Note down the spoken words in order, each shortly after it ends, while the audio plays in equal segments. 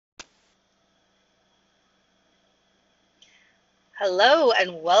Hello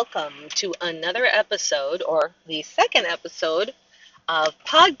and welcome to another episode, or the second episode, of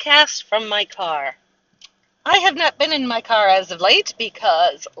Podcast from My Car. I have not been in my car as of late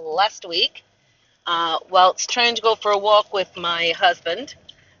because last week, whilst trying to go for a walk with my husband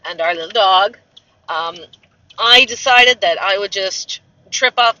and our little dog, um, I decided that I would just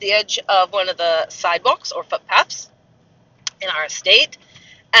trip off the edge of one of the sidewalks or footpaths in our estate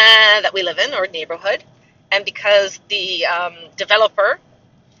that we live in, or neighborhood. And because the developer,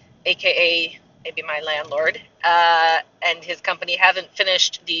 aka maybe my landlord, and his company haven't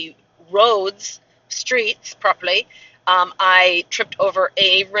finished the streets properly. I tripped over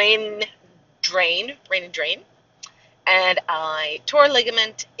a rain and drain, and I tore a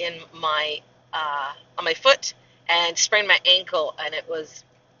ligament in my on my foot and sprained my ankle. And it was,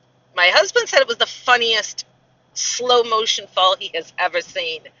 my husband said it was the funniest slow motion fall he has ever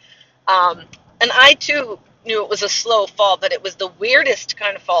seen. Um, and I too knew it was a slow fall, but it was the weirdest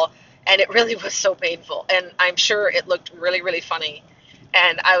kind of fall, and it really was so painful. And I'm sure it looked really, really funny.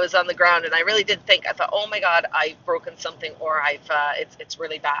 And I was on the ground, and I really did think, I thought, oh my God, I've broken something, or it's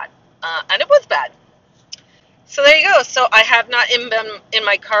really bad. And it was bad. So there you go. So I have not been in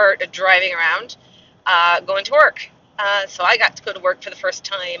my car driving around, going to work. So I got to go to work for the first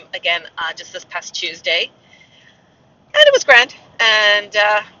time again just this past Tuesday, and it was grand. And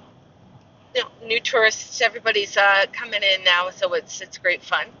new tourists, everybody's coming in now, so it's great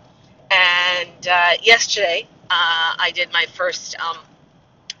fun. And yesterday, I did my first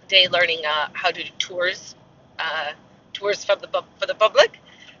day learning how to do tours for the public.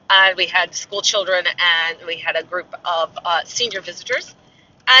 And we had school children, and we had a group of senior visitors,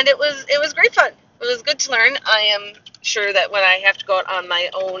 and it was great fun. It was good to learn. I am sure that when I have to go out on my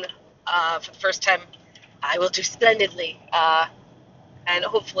own for the first time, I will do splendidly, and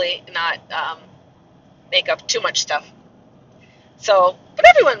hopefully not make up too much stuff. So, but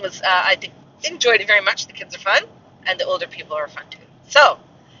everyone was, I think, enjoyed it very much. The kids are fun, and the older people are fun too. So,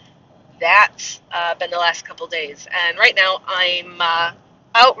 that's been the last couple days. And right now, I'm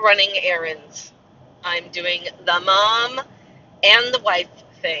out running errands. I'm doing the mom and the wife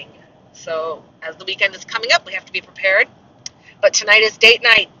thing. So, as the weekend is coming up, we have to be prepared. But tonight is date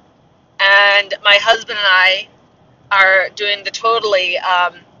night, and my husband and I are doing the totally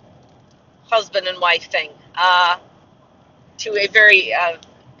husband and wife thing. To a very at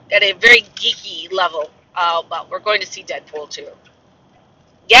a very geeky level. But we're going to see Deadpool 2.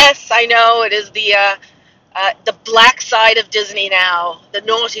 Yes, I know it is the black side of Disney now, the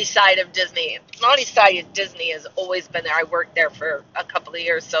naughty side of Disney. The naughty side of Disney has always been there. I worked there for a couple of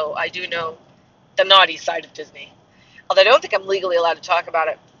years, so I do know the naughty side of Disney. Although I don't think I'm legally allowed to talk about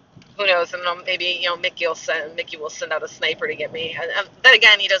it. Who knows? And maybe Mickey will send out a sniper to get me. And then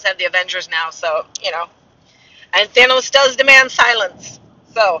again, he does have the Avengers now, so And Thanos does demand silence.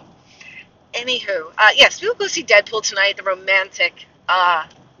 So, anywho, yes, we will go see Deadpool tonight, the romantic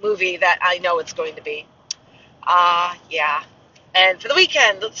movie that I know it's going to be. Yeah. And for the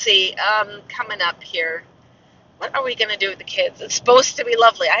weekend, let's see, coming up here, what are we going to do with the kids? It's supposed to be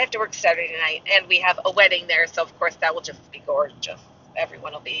lovely. I have to work Saturday night, and we have a wedding there, so of course that will just be gorgeous.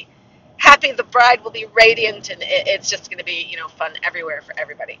 Everyone will be happy. The bride will be radiant, and it's just going to be, fun everywhere for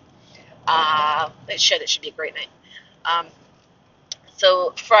everybody. It should be a great night.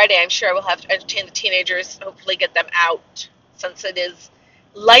 So Friday, I'm sure I will have to entertain the teenagers, hopefully get them out, since it is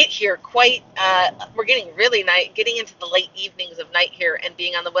light here. We're getting really night, getting into the late evenings of night here, and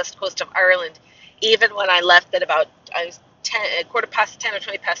being on the west coast of Ireland. Even when I left at about, I was 10 or 20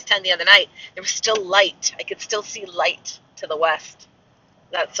 past 10 the other night, there was still light. I could still see light to the west.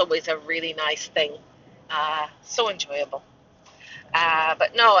 That's always a really nice thing. So enjoyable.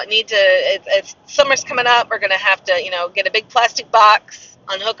 But no, it's summer's coming up. We're going to have to, get a big plastic box,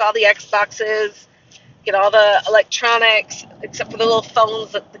 unhook all the Xboxes, get all the electronics, except for the little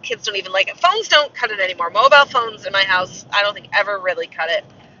phones that the kids don't even like it. Phones don't cut it anymore. Mobile phones in my house, I don't think ever really cut it.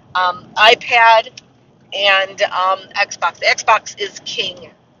 iPad and Xbox. The Xbox is king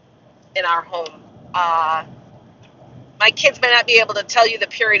in our home. My kids may not be able to tell you the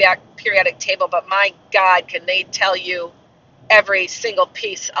periodic table, but my God, can they tell you every single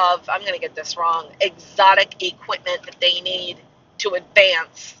piece of, I'm going to get this wrong, exotic equipment that they need to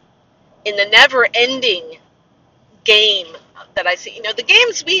advance in the never-ending game that I see. The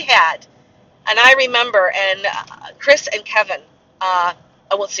games we had, and I remember, and Chris and Kevin, I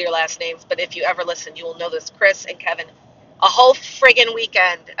won't say your last names, but if you ever listen, you will know this, Chris and Kevin, a whole friggin'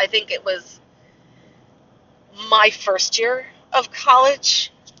 weekend, I think it was my first year of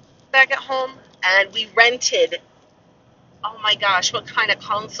college back at home, and we rented, oh my gosh, what kind of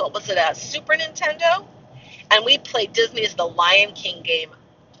console? Was it a Super Nintendo? and we played Disney's The Lion King game.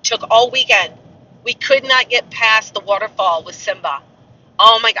 Took all weekend. We could not get past the waterfall with Simba.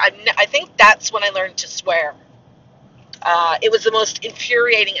 Oh my God! I think that's when I learned to swear. It was the most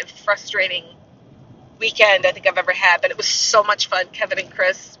infuriating and frustrating weekend I think I've ever had, but it was so much fun. Kevin and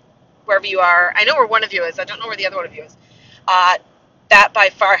Chris, wherever you are, I know where one of you is. I don't know where the other one of you is. Uh, that by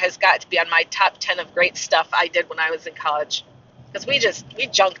far has got to be on my top 10 of great stuff I did when I was in college. Because we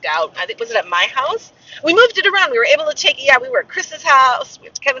junked out. I think, was it at my house? We moved it around. We were able to take, yeah, we were at Chris's house, we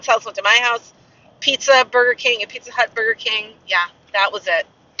went to Kevin's house, went to my house, pizza, Burger King, a Pizza Hut, Burger King. Yeah, that was it.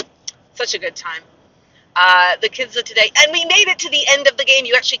 Such a good time. The kids of today, and we made it to the end of the game.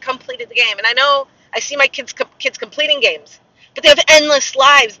 You actually completed the game. And I know I see my kids completing games, but they have endless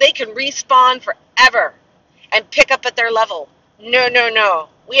lives. They can respawn forever and pick up at their level. No, no, no.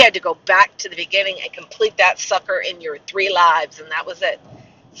 We had to go back to the beginning and complete that sucker in your 3 lives, and that was it.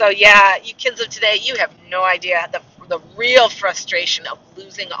 So yeah, you kids of today, you have no idea the real frustration of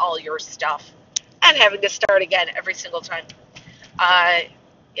losing all your stuff and having to start again every single time. Uh,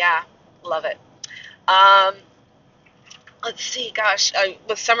 yeah, love it. Um, let's see, gosh,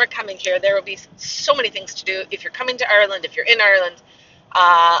 with summer coming here, there will be so many things to do. If you're coming to Ireland, if you're in Ireland,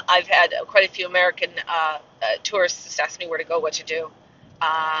 I've had quite a few American tourists just ask me where to go, what to do.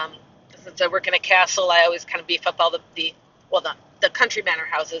 Since I work in a castle, I always kind of beef up all the country manor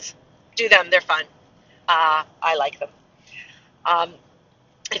houses. Do them, they're fun. I like them. Um,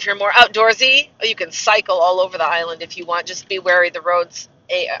 if you're more outdoorsy, you can cycle all over the island if you want. Just be wary, the roads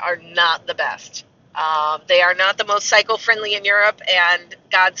are not the best. They are not the most cycle-friendly in Europe, and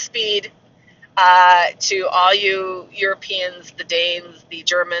Godspeed to all you Europeans, the Danes, the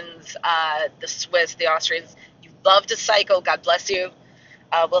Germans, the Swiss, the Austrians. You love to cycle. God bless you.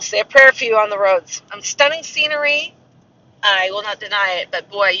 We'll say a prayer for you on the roads. Stunning scenery. I will not deny it, but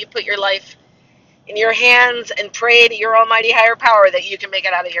boy, you put your life in your hands and pray to your almighty higher power that you can make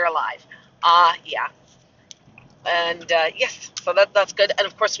it out of here alive. Yeah. And yes, so that's good. And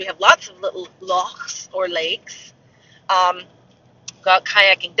of course, we have lots of little lochs or lakes. Go out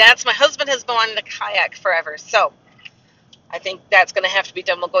kayaking. My husband has been wanting to kayak forever, so I think that's going to have to be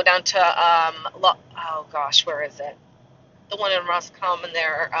done. We'll go down to oh gosh, where is it? The one in Roscommon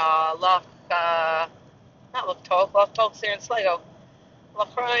there, not Loch Talk. Loch Talk's here in Sligo.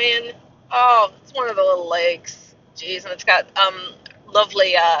 Loch Ryan. Oh, it's one of the little lakes. Jeez, and it's got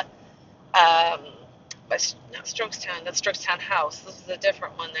lovely not Strokestown. That's Strokestown House. This is a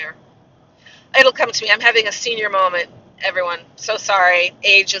different one there. It'll come to me. I'm having a senior moment, everyone. So sorry.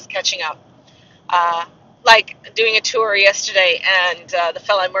 Age is catching up. Like doing a tour yesterday, and the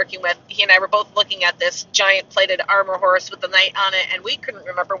fellow I'm working with, he and I were both looking at this giant plated armor horse with the knight on it, and we couldn't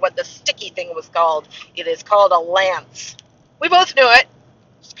remember what the sticky thing was called. It is called a lance. We both knew it,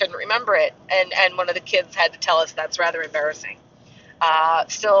 just couldn't remember it, and one of the kids had to tell us that's rather embarrassing.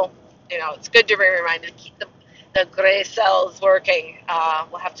 Still, it's good to be reminded to keep the gray cells working.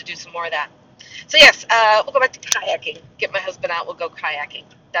 We'll have to do some more of that. So yes, we'll go back to kayaking. Get my husband out. We'll go kayaking.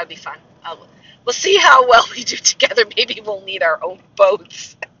 That would be fun. We'll see how well we do together. Maybe we'll need our own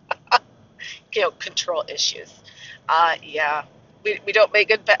boats. Control issues. Yeah, we don't make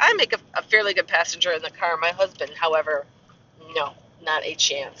good. I make a fairly good passenger in the car. My husband, however, no, not a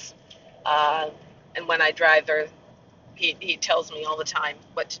chance. And when I drive there, he tells me all the time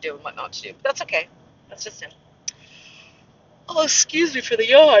what to do and what not to do. But that's okay. That's just him. Oh, excuse me for the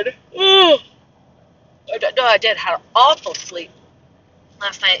yawn. Oh. No, I did. Had an awful sleep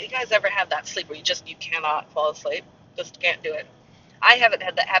last night. You guys ever have that sleep where you cannot fall asleep? Just can't do it. I haven't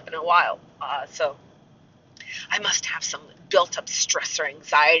had that happen in a while. So I must have some built up stress or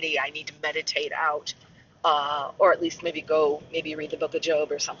anxiety I need to meditate out. Or at least maybe read the book of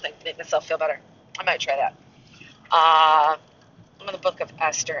Job or something to make myself feel better. I might try that. I'm in the book of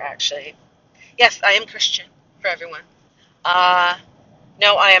Esther, actually. Yes, I am Christian, for everyone.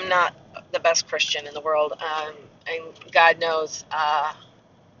 No, I am not the best Christian in the world, and God knows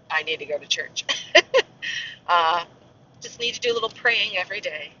I need to go to church. Just need to do a little praying every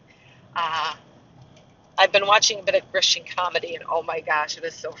day. I've been watching a bit of Christian comedy, and oh my gosh, it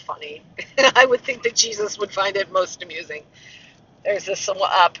is so funny. I would think that Jesus would find it most amusing. There's this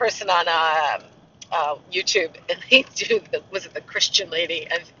person on YouTube, and they do the Christian lady,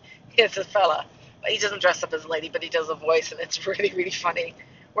 and here's a fella. He doesn't dress up as a lady, but he does a voice, and it's really, really funny,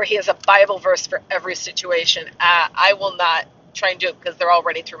 where he has a Bible verse for every situation. I will not try and do it because they're all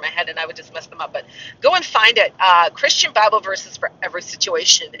running through my head, and I would just mess them up. But go and find it. Christian Bible verses for every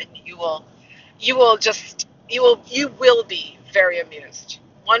situation, and you will be very amused.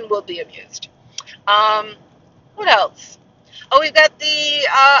 One will be amused. What else? Oh, we've got the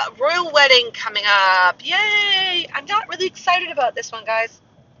royal wedding coming up. Yay! I'm not really excited about this one, guys.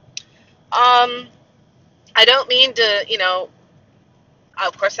 I don't mean to,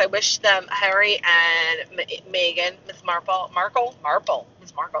 of course, I wish them Harry and Meghan, Miss Markle,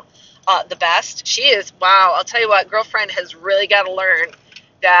 the best. She is. Wow, I'll tell you what, girlfriend has really got to learn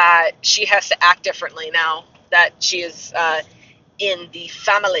that she has to act differently now that she is in the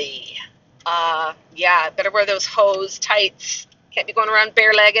family. Yeah, better wear those hose tights. Can't be going around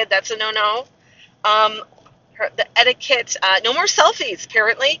bare-legged. That's a no-no. Um, the etiquette. No more selfies.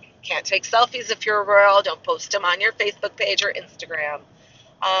 Apparently, can't take selfies if you're a royal. Don't post them on your Facebook page or Instagram.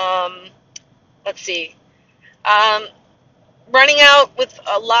 Um, let's see. Um, Running out with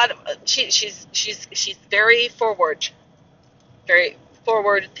a lot of she's very forward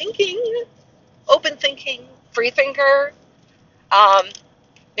thinking, open thinking, free thinker. Um,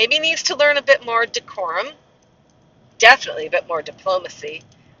 Maybe needs to learn a bit more decorum. Definitely a bit more diplomacy.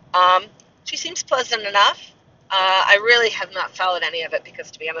 Um, she seems pleasant enough. I really have not followed any of it because,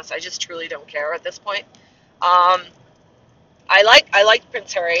 to be honest, I just truly don't care at this point. Um, I like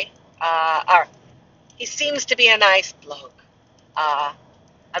Prince Harry. He seems to be a nice bloke. Uh,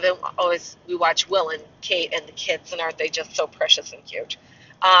 I've been always we watch Will and Kate and the kids, and aren't they just so precious and cute?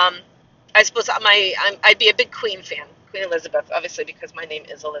 Um, I suppose I'd be a big Queen fan, Queen Elizabeth, obviously because my name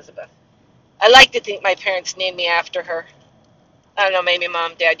is Elizabeth. I like to think my parents named me after her. I don't know, maybe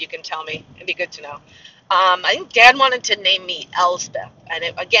Mom, Dad, you can tell me. It'd be good to know. I think Dad wanted to name me Elsbeth, and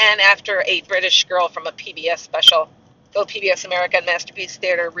again after a British girl from a PBS special, Go PBS America and Masterpiece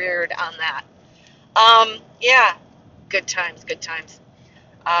Theater reared on that. Yeah, good times, good times.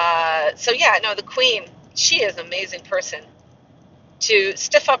 So yeah, no, the Queen, she is an amazing person. To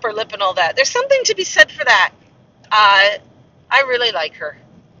stiff up her lip and all that, there's something to be said for that. Uh, I really like her.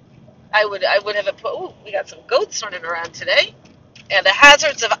 I would have a put. Ooh, we got some goats running around today. And the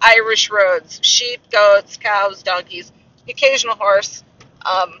hazards of Irish roads: sheep, goats, cows, donkeys, the occasional horse.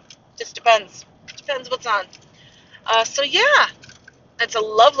 Just depends. Depends what's on. So yeah, it's a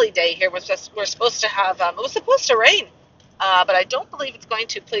lovely day here. We're supposed to have. It was supposed to rain, but I don't believe it's going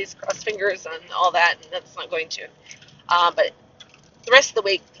to. Please cross fingers and all that, and that's not going to. But the rest of the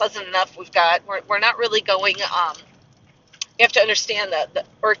week, pleasant enough. We're not really going. You have to understand that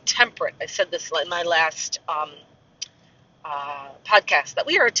we're temperate. I said this in my last podcast that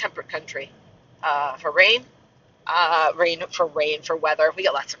we are a temperate country for rain, for weather. We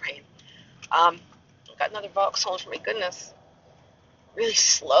get lots of rain. I've got another Vauxhall for my goodness. Really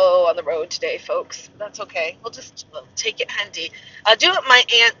slow on the road today, folks. That's okay. We'll take it handy. Do what my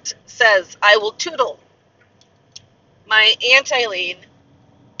aunt says. I will tootle. My Aunt Eileen,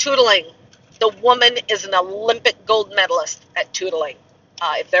 tootling. The woman is an Olympic gold medalist at tootling.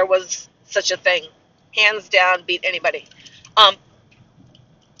 If there was such a thing, hands down, beat anybody.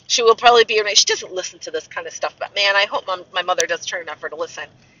 She will probably be. She doesn't listen to this kind of stuff, but man, I hope my mother does turn enough for her to listen.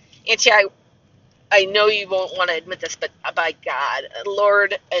 Auntie, I know you won't want to admit this, but by God,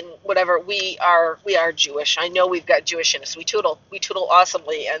 Lord, and whatever, we are Jewish. I know we've got Jewish in us. We tootle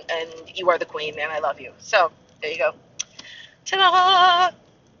awesomely, and you are the queen, and I love you. So there you go. Ta-da!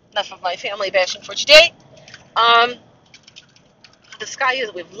 Enough of my family bashing for today. The sky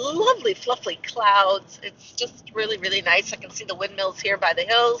is with lovely, fluffy clouds. It's just really, really nice. I can see the windmills here by the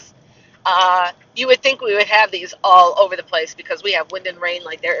hills. You would think we would have these all over the place because we have wind and rain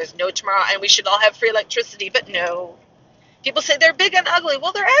like there is no tomorrow, and we should all have free electricity, but no. People say they're big and ugly.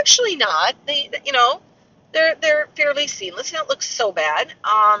 Well, they're actually not. They're fairly seamless. They don't look so bad.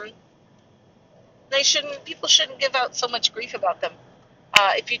 People shouldn't give out so much grief about them.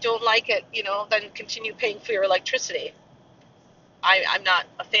 If you don't like it, then continue paying for your electricity. I'm not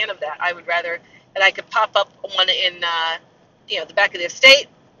a fan of that. I would rather that I could pop up one in, the back of the estate,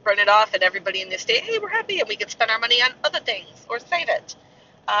 burn it off, and everybody in the estate, hey, we're happy, and we could spend our money on other things or save it.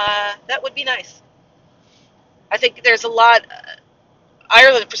 That would be nice. I think there's a lot.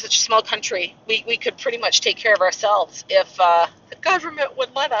 Ireland, for such a small country, we could pretty much take care of ourselves if the government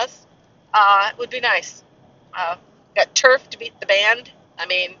would let us. It would be nice. Got turf to beat the band. I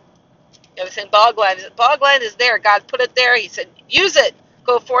mean, it was in Bogland. Bogland is there. God put it there. He said, use it.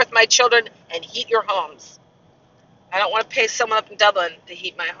 Go forth, my children, and heat your homes. I don't want to pay someone up in Dublin to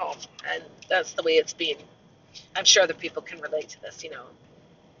heat my home. And that's the way it's been. I'm sure other people can relate to this,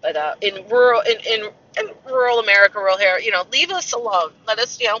 But in rural America, rural here, leave us alone. Let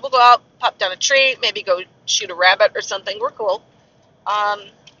us, we'll go out, pop down a tree, maybe go shoot a rabbit or something. We're cool.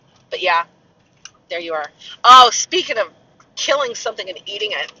 But yeah, there you are. Oh, speaking of killing something and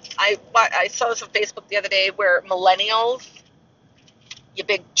eating it, I saw this on Facebook the other day where millennials, you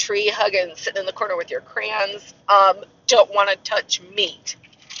big tree hugging, sitting in the corner with your crayons, don't want to touch meat.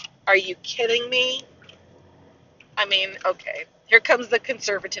 Are you kidding me? I mean, okay. Here comes the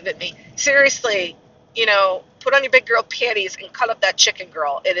conservative in me. Seriously, put on your big girl panties and cut up that chicken,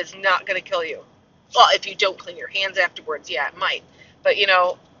 girl. It is not going to kill you. Well, if you don't clean your hands afterwards, yeah, it might. But,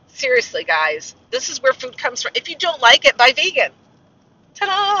 seriously, guys, this is where food comes from. If you don't like it, buy vegan.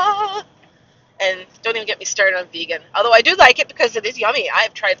 Ta-da! And don't even get me started on vegan. Although I do like it because it is yummy. I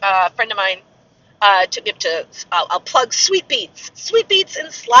have tried, a friend of mine took me up to, I'll plug Sweet Beets. Sweet Beets in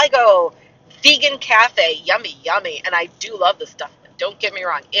Sligo. Vegan cafe. Yummy, yummy. And I do love this stuff. Don't get me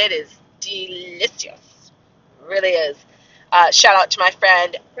wrong. It is delicious. It really is. Shout out to my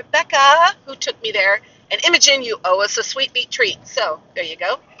friend Rebecca, who took me there. And Imogen, you owe us a Sweet Beet treat. So, there you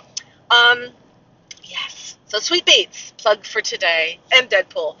go. Yes. So, Sweet Beets, plug for today. And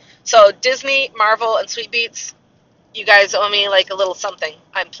Deadpool. So, Disney, Marvel, and Sweet Beets, you guys owe me like a little something.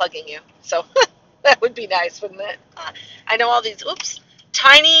 I'm plugging you. So, that would be nice, wouldn't it? I know all these. Oops.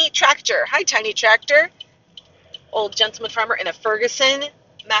 Tiny Tractor. Hi, Tiny Tractor. Old gentleman farmer in a Ferguson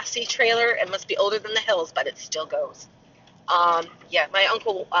Massey trailer. It must be older than the hills, but it still goes. Yeah, my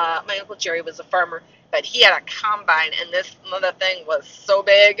uncle Jerry was a farmer, but he had a combine, and this mother thing was so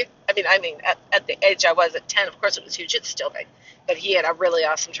big. I mean, at the age I was at 10, of course it was huge. It's still big, but he had a really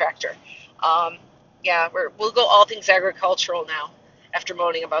awesome tractor. Yeah, we'll go all things agricultural now after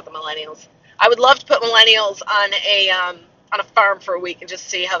moaning about the millennials. I would love to put millennials on a farm for a week and just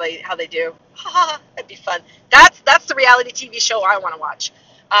see how they do. That'd be fun. That's the reality TV show I want to watch.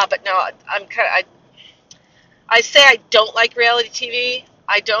 But no, I say I don't like reality TV.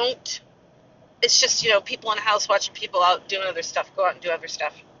 I don't. It's just, people in a house watching people out doing other stuff. Go out and do other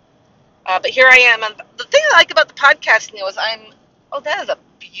stuff. But here I am. And the thing I like about the podcasting is that is a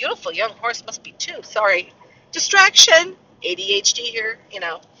beautiful young horse. Must be two. Sorry. Distraction. ADHD here,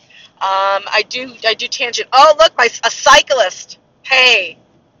 I do tangent. Oh, look, a cyclist. Hey.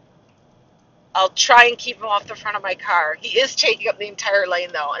 I'll try and keep him off the front of my car. He is taking up the entire lane,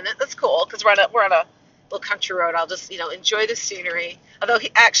 though, and that's cool because we're on a little country road. I'll just, enjoy the scenery. Although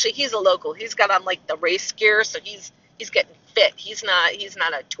he's a local. He's got on like the race gear, so he's getting fit. He's not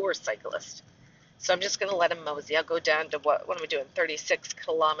a tour cyclist. So I'm just gonna let him mosey. I'll go down to what am I doing? 36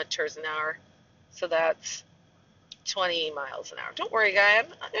 kilometers an hour. So that's 20 miles an hour. Don't worry, guy. I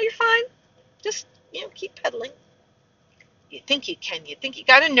know you're fine. Just keep pedaling. You think you can. You think you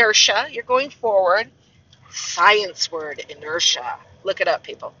got inertia. You're going forward. Science word, inertia. Look it up,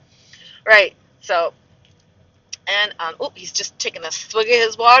 people. Right. So, and he's just taking a swig of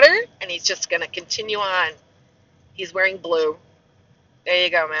his water, and he's just going to continue on. He's wearing blue. There you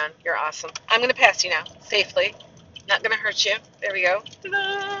go, man. You're awesome. I'm going to pass you now, safely. Not going to hurt you. There we go.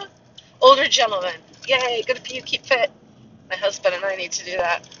 Ta-da! Older gentleman. Yay, good for you. Keep fit. My husband and I need to do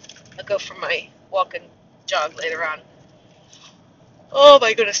that. I'll go for my walk and jog later on. Oh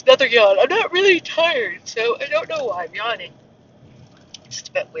my goodness, another yawn. I'm not really tired, so I don't know why I'm yawning. Just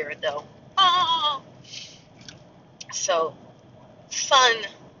a bit weird, though. Oh. So, sun.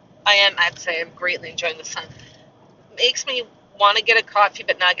 I'd say I'm greatly enjoying the sun. Makes me want to get a coffee,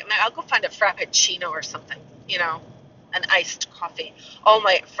 but not. I'll go find a frappuccino or something, an iced coffee. All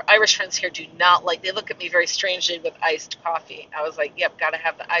my Irish friends here do not like. They look at me very strangely with iced coffee. I was like, yep, gotta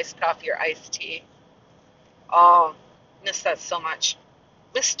have the iced coffee or iced tea. Oh, miss that so much.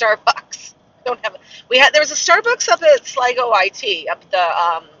 Miss Starbucks. Don't have it. There was a Starbucks up at Sligo IT, up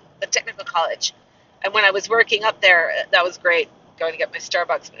at the technical college, and when I was working up there, that was great. Going to get my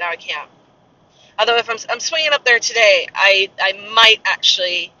Starbucks, but now I can't. Although if I'm swinging up there today, I might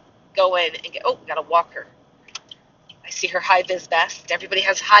actually go in and get. Oh, got a walker. I see her high vis vest. Everybody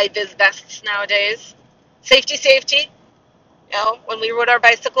has high vis vests nowadays. Safety. When we rode our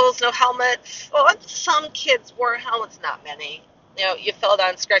bicycles, no helmets. Well, some kids wore helmets, not many. You fell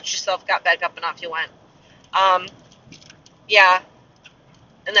down, scratched yourself, got back up, and off you went. Yeah.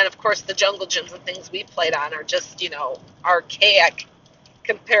 And then, of course, the jungle gyms and things we played on are just, archaic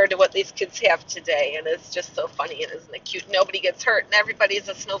compared to what these kids have today. And it's just so funny, and isn't it cute? Nobody gets hurt, and everybody's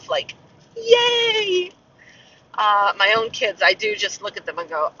a snowflake. Yay! My own kids, I do just look at them and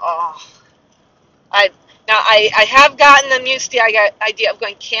go, oh. I have gotten them used to the idea of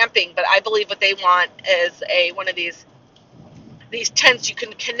going camping, but I believe what they want is one of these tents you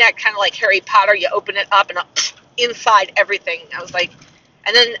can connect, kind of like Harry Potter. You open it up and inside everything. I was like,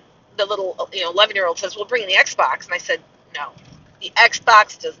 and then the little 11-year-old says, "We'll bring the Xbox," and I said, "No, the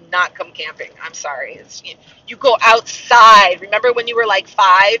Xbox does not come camping. I'm sorry. You go outside. Remember when you were like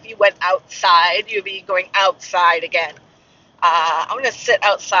 5? You went outside. You'll be going outside again. I'm gonna sit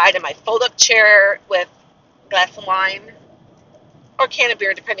outside in my fold-up chair with a glass of wine or a can of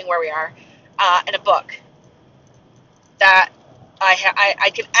beer, depending where we are, and a book. that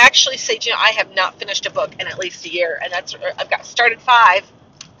I can actually say, I have not finished a book in at least a year, and I've got started 5,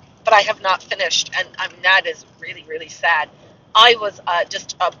 but I have not finished, and that is really, really sad. I was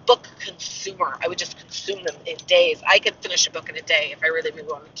just a book consumer. I would just consume them in days. I could finish a book in a day if I really,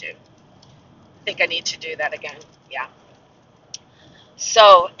 really wanted to. I think I need to do that again. Yeah.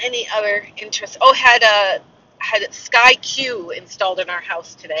 So, any other interest? Oh, had Sky Q installed in our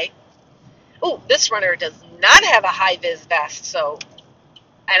house today. Oh, this runner does not have a high vis vest, so,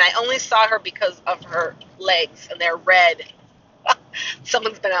 and I only saw her because of her legs, and they're red.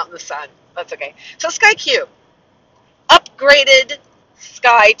 Someone's been out in the sun. That's okay. So Sky Q, upgraded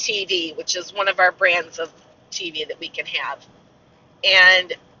Sky TV, which is one of our brands of TV that we can have,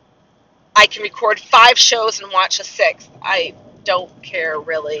 and I can record 5 shows and watch a 6th. I don't care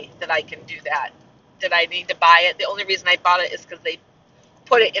really that I can do that. Did I need to buy it? The only reason I bought it is because they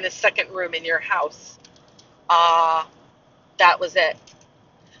put it in a second room in your house. That was it.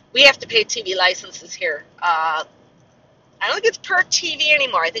 We have to pay TV licenses here. I don't think it's per TV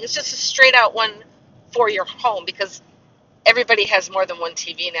anymore. I think it's just a straight out one for your home, because everybody has more than one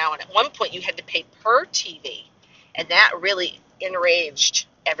TV now. And at one point you had to pay per TV, and that really enraged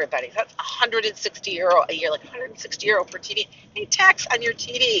everybody. That's €160 a year, like €160 per TV. Pay tax on your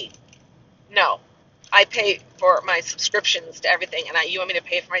TV. No, I pay for my subscriptions to everything, and you want me to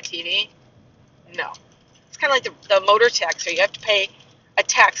pay for my TV? No. It's kind of like the motor tax, or you have to pay a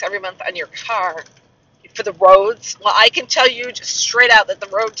tax every month on your car for the roads. Well, I can tell you just straight out that the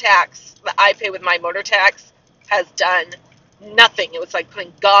road tax that I pay with my motor tax has done nothing. It was like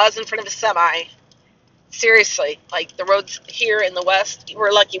putting gauze in front of a semi. Seriously, like the roads here in the West,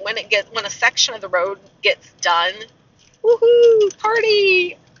 we're lucky when a section of the road gets done. Woohoo!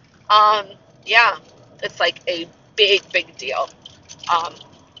 Party! Yeah, it's like a big, big deal. A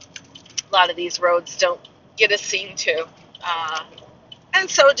lot of these roads don't get us seen to, and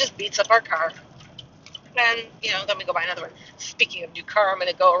so it just beats up our car. And then we go buy another one. Speaking of new car, I'm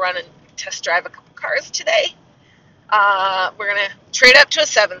going to go around and test drive a couple cars today. We're going to trade up to a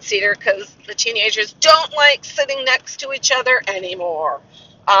 7-seater because the teenagers don't like sitting next to each other anymore.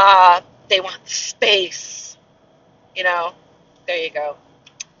 They want space. There you go.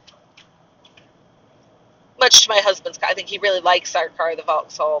 Much to my husband's car. I think he really likes our car, the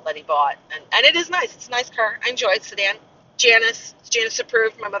Vauxhall that he bought. And it is nice. It's a nice car. I enjoy it. Sedan. Janice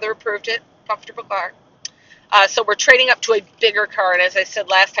approved. My mother approved it. Comfortable car. So we're trading up to a bigger car, and as I said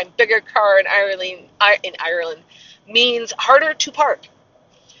last time, bigger car in Ireland means harder to park.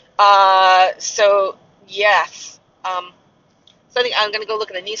 So yes. So I think I'm going to go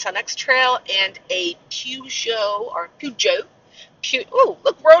look at a Nissan X-Trail and a Peugeot. Oh,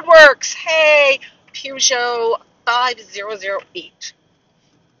 look, Roadworks. Hey, Peugeot 5008.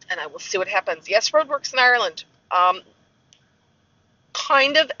 And I will see what happens. Yes, Roadworks in Ireland.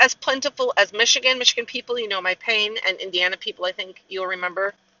 Kind of as plentiful as Michigan. Michigan people, my pain, and Indiana people, I think you'll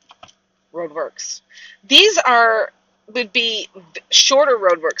remember. Roadworks. These would be shorter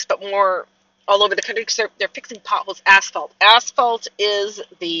roadworks, but more all over the country because they're fixing potholes. Asphalt is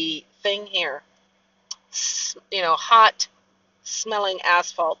the thing here. Hot smelling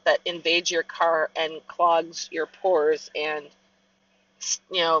asphalt that invades your car and clogs your pores, and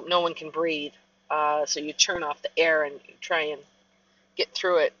no one can breathe. So you turn off the air and you try and get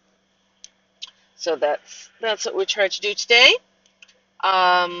through it. So that's what we tried to do today.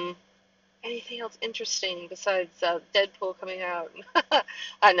 Anything else interesting besides Deadpool coming out?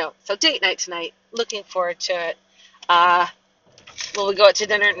 I know. So date night tonight. Looking forward to it. Will we go out to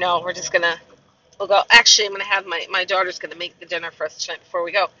dinner? No, we'll go. Actually, I'm gonna have my daughter's gonna make the dinner for us tonight before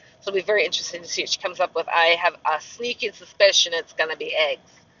we go. So it'll be very interesting to see what she comes up with. I have a sneaky suspicion it's gonna be eggs.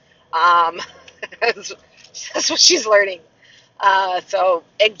 That's what she's learning. So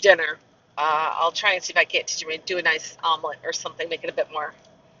egg dinner. I'll try and see if I can't teach her to do a nice omelet or something, make it a bit more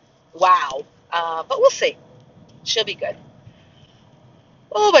wow. But we'll see. She'll be good.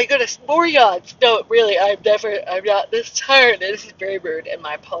 Oh my goodness, more yawns. No, really, I'm not this tired. This is very rude, and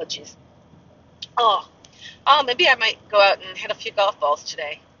my apologies. Oh, maybe I might go out and hit a few golf balls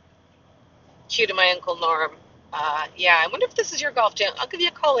today. Cue to my Uncle Norm. Yeah, I wonder if this is your golf day. I'll give you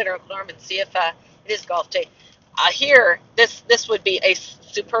a call later, Uncle Norm, and see if it is golf day. Here, this would be a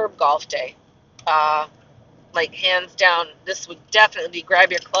superb golf day. Like, hands down, this would definitely be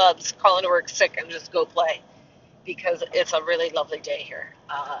grab your clubs, call into work sick, and just go play, because it's a really lovely day here.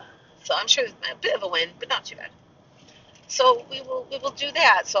 So I'm sure it's a bit of a wind, but not too bad. So we will do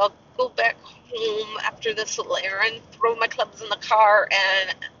that. So I'll go back home after this little errand, throw my clubs in the car,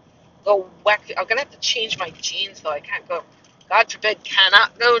 and go whack. I'm gonna have to change my jeans though. I can't go. God forbid,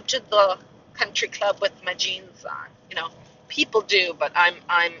 cannot go to the country club with my jeans on. You know, people do, but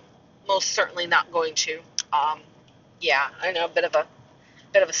I'm most certainly not going to. Um, yeah, I know, a bit of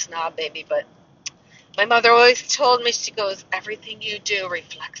a snob, baby, but my mother always told me, she goes, everything you do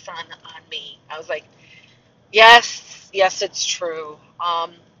reflects on me. I was like, yes, yes, it's true.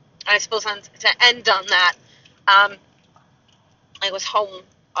 I suppose to end on that, um, I was home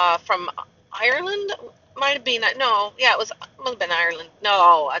from Ireland. Might have been no, yeah, it must have been Ireland.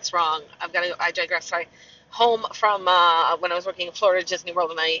 No, that's wrong. I digress. Sorry. Home from when I was working in Florida Disney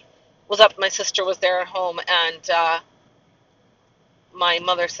World, and I was up. My sister was there at home, and my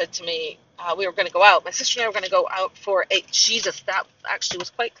mother said to me, we were going to go out. My sister and I were going to go out for a Jesus. That actually was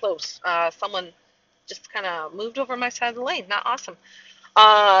quite close. Someone just kind of moved over my side of the lane. Not awesome.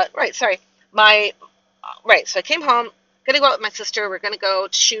 Right. Sorry. My right. So I came home. Gonna go out with my sister. We're gonna go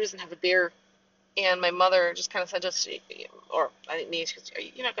to Shoes and have a beer. And my mother just kind of said, "Just," or I didn't mean,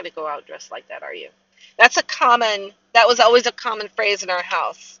 you're not gonna go out dressed like that, are you? That was always a common phrase in our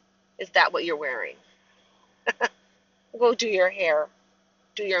house. Is that what you're wearing? Go do your hair,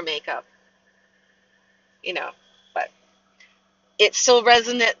 do your makeup, you know. But it still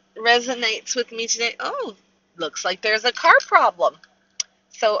resonates with me today. Oh, looks like there's a car problem.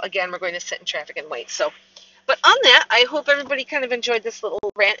 So again, we're going to sit in traffic and wait. So, but on that, I hope everybody kind of enjoyed this little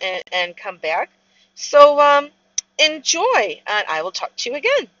rant and come back. So enjoy, and I will talk to you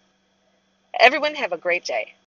again. Everyone have a great day.